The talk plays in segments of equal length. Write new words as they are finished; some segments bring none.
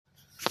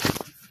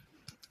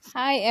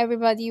Hi,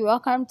 everybody.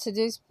 Welcome to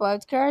this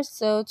podcast.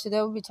 So today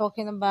we'll be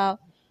talking about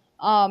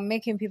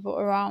making people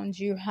around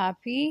you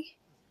happy.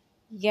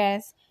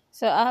 Yes.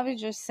 So I will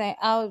just say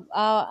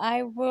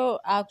I will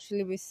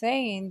actually be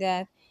saying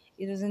that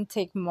it doesn't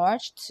take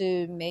much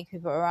to make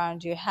people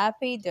around you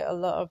happy. There are a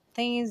lot of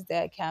things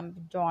that can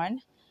be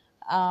done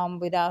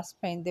without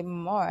spending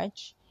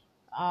much.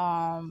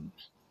 Um,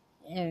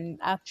 and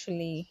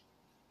actually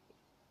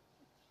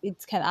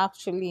it can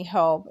actually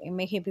help in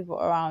making people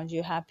around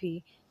you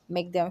happy,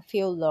 make them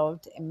feel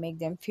loved, and make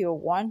them feel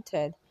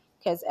wanted.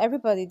 Because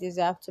everybody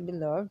deserves to be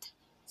loved.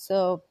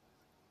 So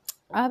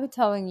I'll be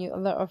telling you a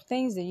lot of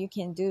things that you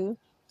can do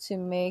to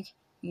make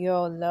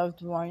your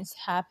loved ones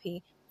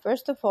happy.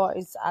 First of all,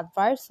 it's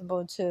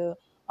advisable to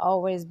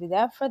always be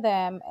there for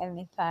them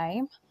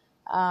anytime,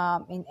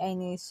 in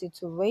any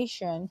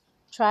situation.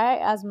 Try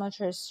as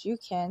much as you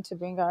can to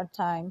bring out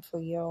time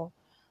for your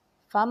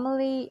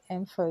family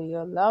and for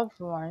your loved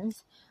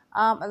ones.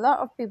 A lot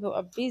of people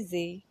are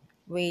busy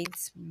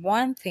with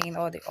one thing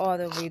or the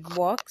other with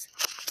works.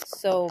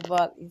 So,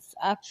 but it's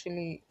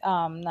actually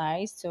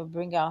nice to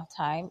bring out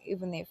time,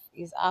 even if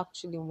it's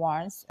actually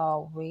once a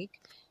week,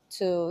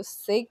 to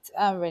sit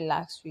and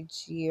relax with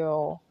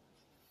your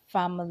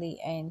family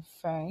and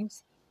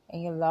friends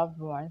and your loved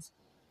ones.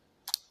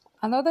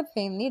 Another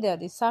thing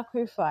needed is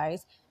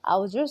sacrifice. I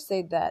would just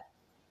say that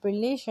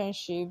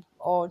relationship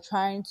or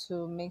trying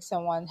to make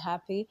someone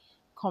happy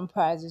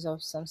comprises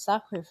of some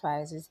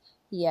sacrifices.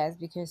 Yes,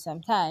 because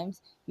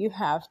sometimes you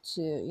have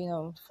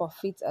to,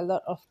 forfeit a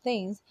lot of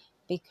things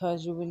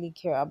because you really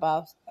care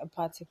about a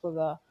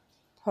particular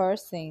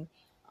person.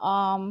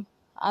 Um,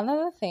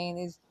 Another thing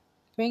is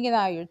bringing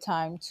out your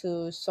time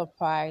to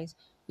surprise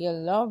your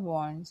loved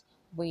ones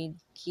with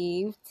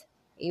gifts,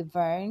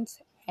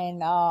 events, and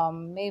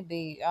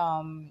maybe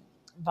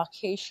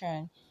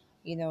vacation.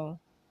 You know,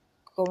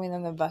 going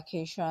on a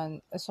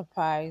vacation, a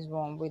surprise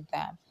one with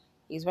them.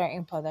 It's very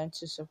important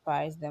to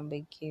surprise them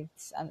with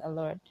gifts and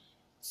alert.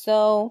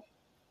 So,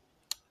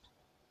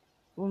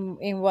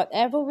 in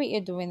whatever we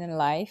are doing in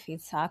life,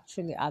 it's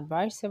actually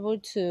advisable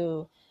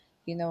to,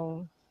 you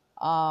know,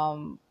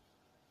 um,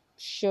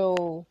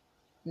 show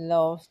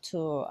love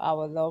to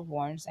our loved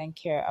ones and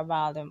care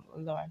about them,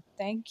 Lord.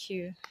 Thank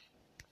you.